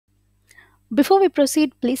Before we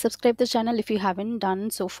proceed, please subscribe the channel if you haven't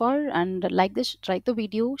done so far, and like this, like the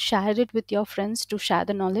video, share it with your friends to share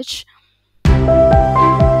the knowledge.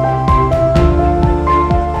 I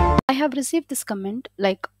have received this comment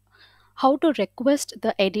like how to request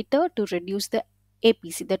the editor to reduce the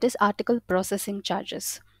APC, that is article processing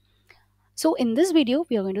charges. So in this video,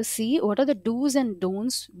 we are going to see what are the do's and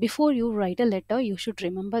don'ts before you write a letter. You should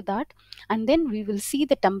remember that. And then we will see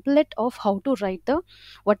the template of how to write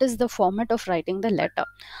what is the format of writing the letter.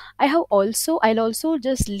 I'll also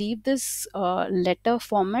just leave this letter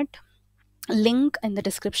format link in the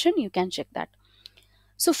description. You can check that.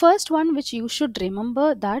 So first one which you should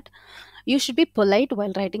remember, that you should be polite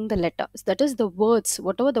while writing the letter. That is the words,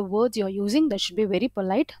 whatever the words you're using, that should be very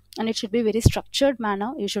polite, and it should be very structured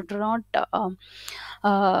manner. You should not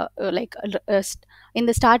like in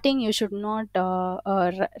the starting you should not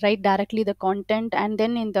write directly the content, and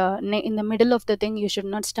then in the middle of the thing you should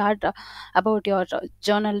not start about your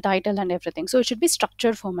journal title and everything. So it should be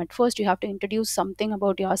structured format. First you have to introduce something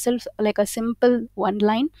about yourself, like a simple one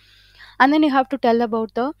line, and then you have to tell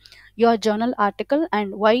about the your journal article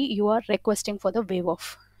and why you are requesting for the waive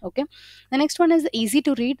off. Okay, the next one is easy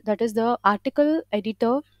to read. That is the article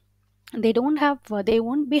editor, they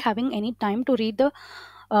won't be having any time to read the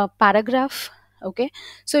paragraph. Okay,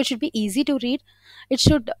 so it should be easy to read. It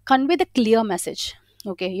should convey the clear message.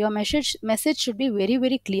 Okay, your message should be very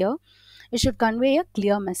very clear. It should convey a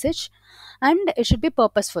clear message, and it should be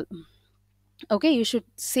purposeful. Okay, you should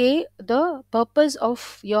say the purpose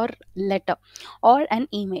of your letter or an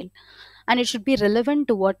email, and it should be relevant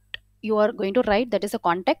to what you are going to write, that is a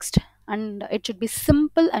context, and it should be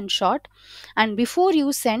simple and short. And before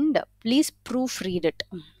you send, please proofread it.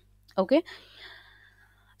 Okay,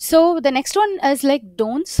 so the next one is like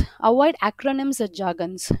don'ts. Avoid acronyms or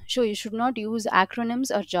jargons. So you should not use acronyms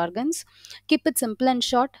or jargons. Keep it simple and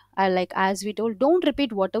short. I like, as we told, don't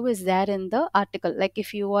repeat whatever is there in the article. Like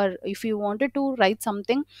if you wanted to write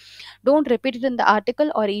something, don't repeat it in the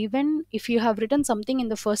article, or even if you have written something in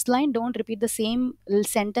the first line, don't repeat the same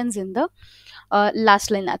sentence in the last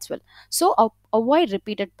line as well. So avoid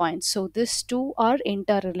repeated points. So these two are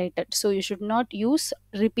interrelated, so you should not use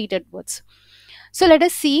repeated words. So let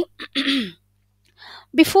us see.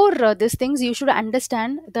 Before these things, you should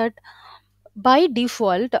understand that by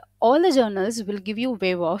default all the journals will give you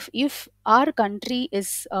waive off if our country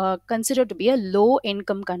is considered to be a low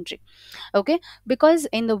income country. Okay, because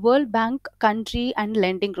in the World Bank country and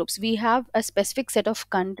lending groups, we have a specific set of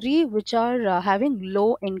country which are having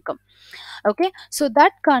low income. Okay, so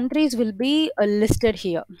that countries will be listed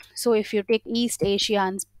here. So if you take East Asia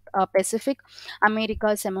and Pacific,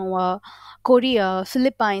 America, Samoa, Korea,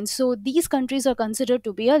 Philippines, so these countries are considered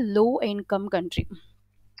to be a low income country.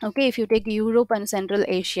 Okay, if you take Europe and Central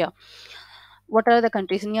Asia, what are the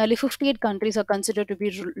countries? Nearly 58 countries are considered to be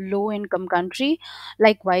low income country.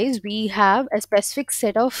 Likewise, we have a specific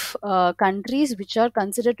set of countries which are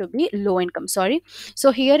considered to be low income. Sorry,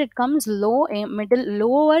 so here it comes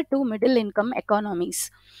lower to middle income economies.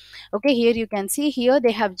 Okay, here you can see, here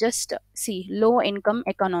they have just see low income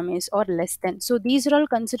economies or less than, so these are all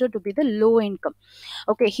considered to be the low income.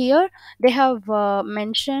 Okay, here they have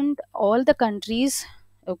mentioned all the countries.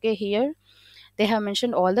 Okay, here they have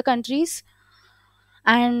mentioned all the countries,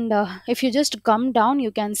 and if you just come down,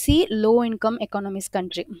 you can see low income economies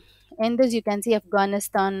country. In this you can see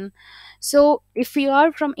Afghanistan. So if you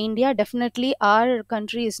are from India, definitely our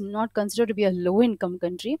country is not considered to be a low income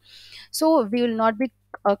country, so we will not be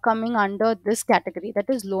coming under this category, that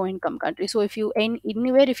is low income country. So if you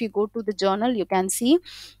anywhere, if you go to the journal, you can see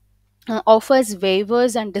offers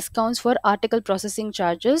waivers and discounts for article processing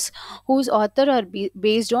charges whose author are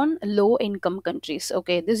based on low income countries.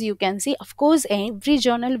 Okay, this you can see, of course every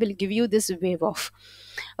journal will give you this waive off.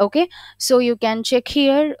 Okay, so you can check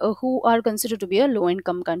here who are considered to be a low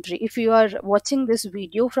income country. If you are watching this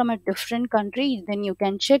video from a different country, then you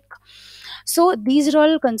can check. So these are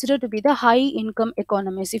all considered to be the high income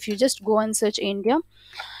economies. If you just go and search India,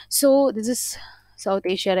 so this is South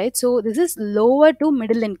Asia, right? So this is lower to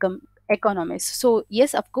middle income economies. So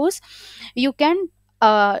yes, of course you can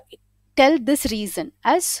tell this reason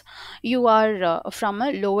as you are from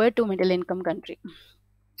a lower to middle income country.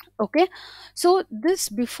 Okay, so this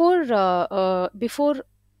before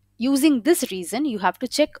using this reason, you have to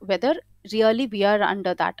check whether really we are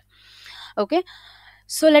under that. Okay,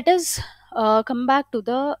 so let us come back to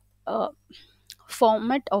the uh,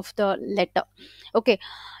 format of the letter. Okay,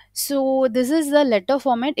 so this is the letter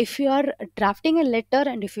format. If you are drafting a letter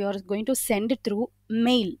and if you are going to send it through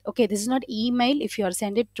mail, okay, this is not email. If you are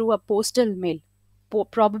send it through a postal mail,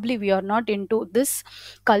 probably we are not into this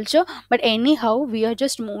culture, but anyhow we are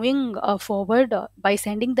just moving forward by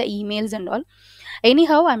sending the emails and all.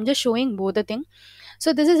 Anyhow, I'm just showing both the thing.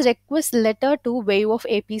 So this is request letter to waive of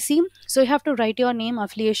APC. So you have to write your name,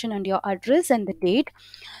 affiliation, and your address and the date.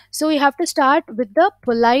 So you have to start with the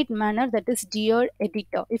polite manner, that is dear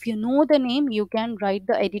editor. If you know the name, you can write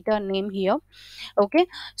the editor name here. Okay.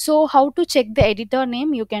 So how to check the editor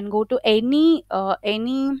name? You can go to any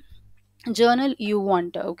journal you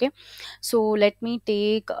want. Okay. So let me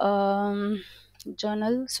take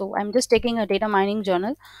journal. So I'm just taking a data mining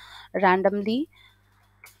journal randomly.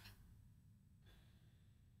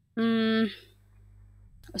 Mm,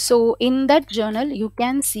 so in that journal you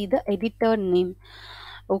can see the editor name.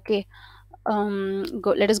 Okay.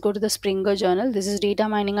 Let us go to the Springer journal. This is data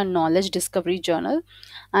mining and knowledge discovery journal.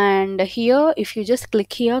 And here, if you just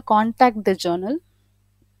click here, contact the journal.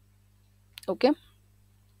 Okay.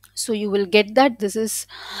 So you will get that this is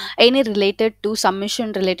any related to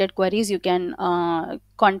submission related queries. You can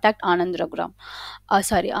contact Anand Ragram.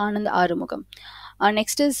 Sorry, Anand Arumugam.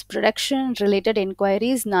 Next is production related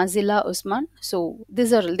inquiries, Nazila Usman. So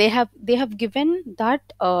these are, they have given that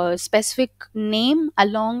specific name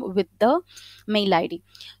along with the mail ID.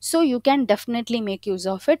 So you can definitely make use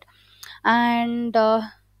of it. And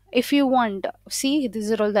if you want, see,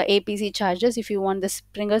 these are all the APC charges. If you want the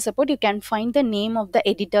Springer support, you can find the name of the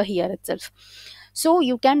editor here itself. So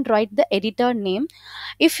you can write the editor name.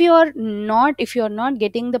 If you're not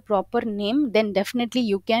getting the proper name, then definitely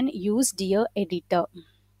you can use dear editor.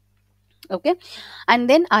 Okay. And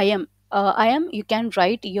then I am, you can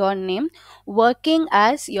write your name, working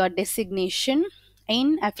as your designation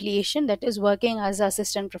in affiliation, that is working as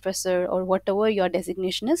assistant professor or whatever your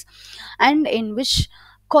designation is, and in which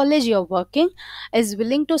college you're working, is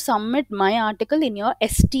willing to submit my article in your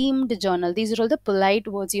esteemed journal. These are all the polite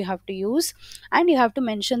words you have to use. And you have to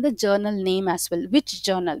mention the journal name as well, which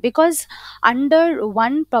journal, because under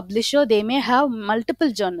one publisher they may have multiple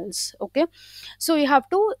journals. Okay. So you have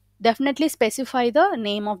to definitely specify the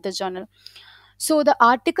name of the journal. So the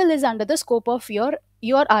article is under the scope of your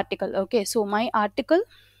article. Okay. So my article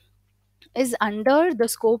is under the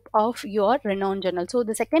scope of your renowned journal. So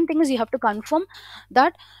the second thing is you have to confirm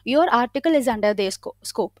that your article is under their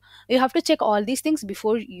scope. You have to check all these things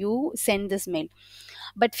before you send this mail.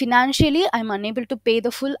 But financially, I'm unable to pay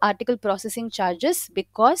the full article processing charges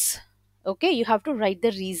because, okay, you have to write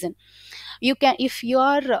the reason. You can, if you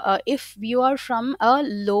are from a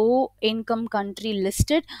low income country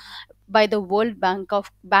listed by the World Bank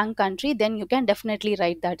country, then you can definitely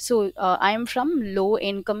write that. So I am from low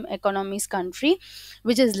income economies country,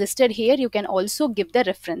 which is listed here. You can also give the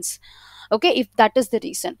reference. Okay, if that is the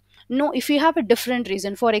reason. No, if you have a different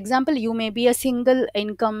reason, for example, you may be a single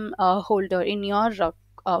income holder in your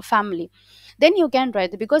family, then you can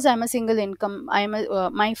write, because I'm a single income,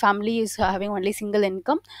 my family is having only single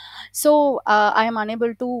income, so I am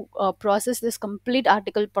unable to process this complete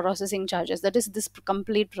article processing charges, that is this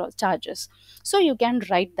complete charges. So you can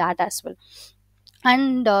write that as well.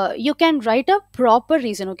 And you can write a proper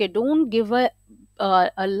reason. Okay, don't give there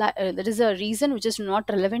is a reason which is not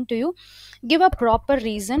relevant to you. Give a proper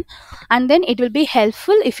reason, and then it will be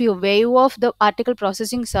helpful if you waive off the article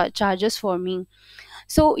processing charges for me.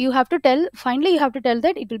 So you have to tell, finally you have to tell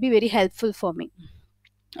that it will be very helpful for me.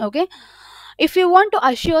 Okay. If you want to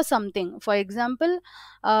assure something, for example,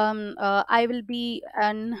 I will be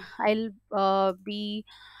and I'll be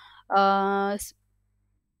uh,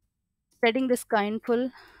 spreading this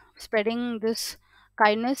spreading this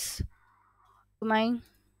kindness to my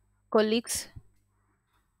colleagues,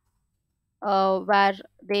 where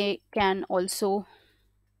they can also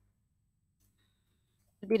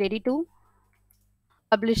be ready to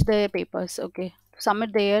publish their papers. Okay,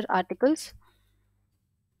 submit their articles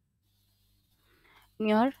in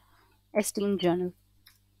your esteemed journal.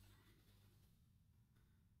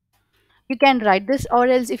 You can write this, or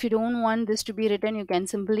else if you don't want this to be written, you can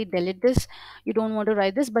simply delete this. You don't want to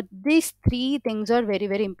write this, but these three things are very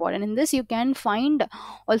very important. In this you can find,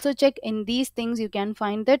 also check in these things, you can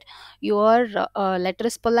find that your letter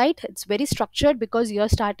is polite, it's very structured, because you are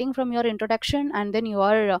starting from your introduction, and then you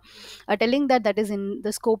are telling that that is in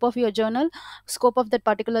the scope of your journal, scope of that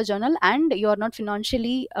particular journal, and you are not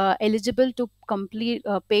financially eligible to complete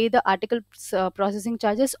pay the article processing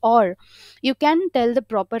charges, or you can tell the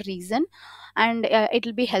proper reason, and it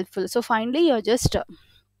will be helpful. So finally you're just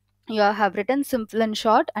you have written simple and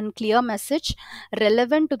short and clear message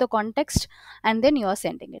relevant to the context, and then you are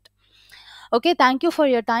sending it. Okay, thank you for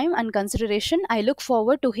your time and consideration. I look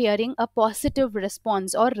forward to hearing a positive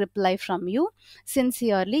response or reply from you.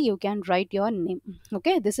 Sincerely, you can write your name.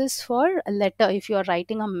 Okay, this is for a letter if you are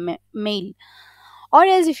writing a mail, or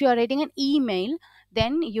else if you are writing an email,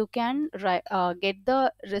 then you can get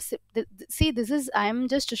the receipt. See, this is, I am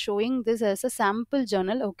just showing this as a sample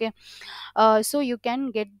journal. Okay, so you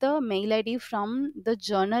can get the mail id from the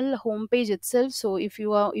journal homepage itself. So if you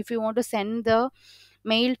want to send the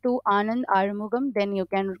mail to Anand Armugam, then you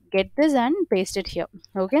can get this and paste it here.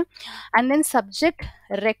 Okay, and then subject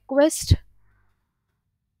request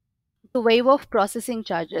to waive off processing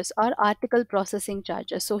charges or article processing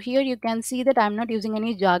charges. So here you can see that I'm not using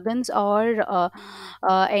any jargons or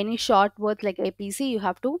any short words like APC. You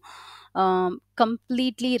have to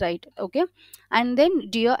completely write. Okay, and then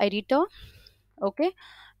dear editor. Okay,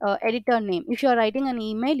 editor name. If you are writing an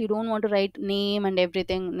email, you don't want to write name and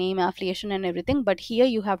everything, name, affiliation and everything, but here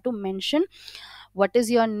you have to mention what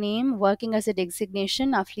is your name, working as a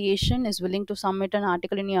designation, affiliation, is willing to submit an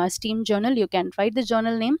article in your esteemed journal. You can write the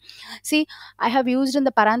journal name. See, I have used in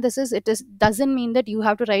the parenthesis. It is doesn't mean that you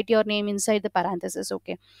have to write your name inside the parenthesis.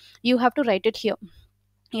 Okay, you have to write it here.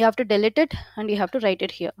 You have to delete it and you have to write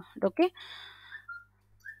it here. Okay,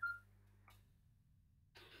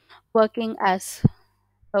 working as.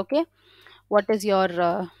 Okay, what is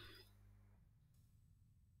your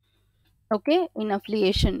okay, in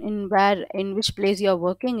affiliation, in where, in which place you are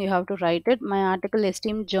working, you have to write it. My article,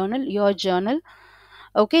 esteemed journal, your journal.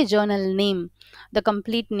 Okay, journal name, the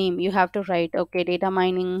complete name you have to write. Okay, data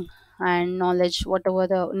mining and knowledge, whatever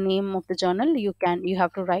the name of the journal, you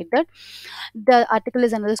have to write that. The article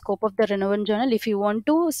is under the scope of the relevant journal. If you want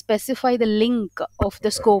to specify the link of the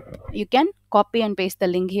scope, you can copy and paste the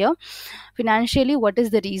link here. Financially, what is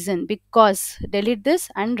the reason? Because, delete this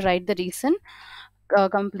and write the reason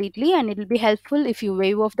completely, and it will be helpful if you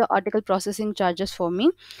waive off the article processing charges for me.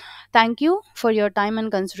 Thank you for your time and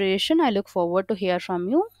consideration. I look forward to hear from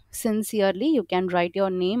you. Sincerely, you can write your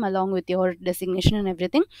name along with your designation and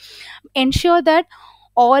everything. Ensure that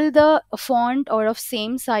all the font or of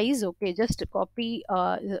same size. Okay, just copy,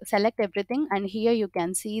 select everything, and here you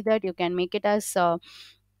can see that you can make it as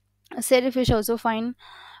serif is also fine.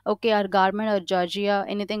 Okay, or garment or Georgia,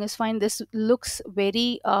 anything is fine. This looks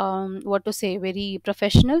very what to say, very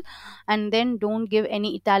professional. And then don't give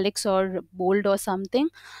any italics or bold or something,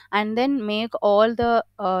 and then make all the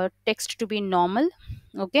text to be normal.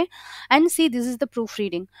 Okay, and see, this is the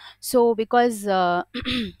proofreading. So because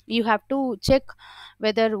you have to check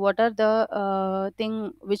whether what are the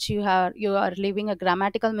thing which you are leaving a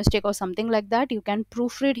grammatical mistake or something like that, you can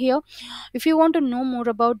proofread here. If you want to know more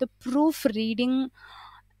about the proofreading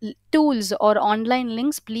tools or online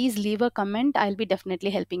links, please leave a comment. I'll be definitely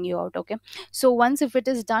helping you out. Okay, so once if it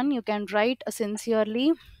is done, you can write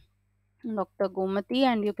sincerely Dr. Gomati,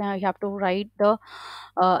 and you have to write the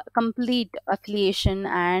complete affiliation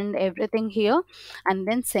and everything here, and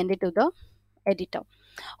then send it to the editor.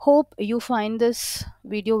 Hope you find this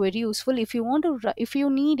video very useful. If you want to if you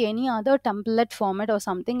need any other template format or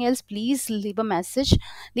something else, please leave a message,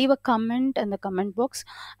 leave a comment in the comment box.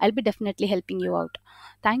 I'll be definitely helping you out.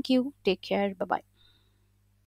 Thank you, take care, bye bye.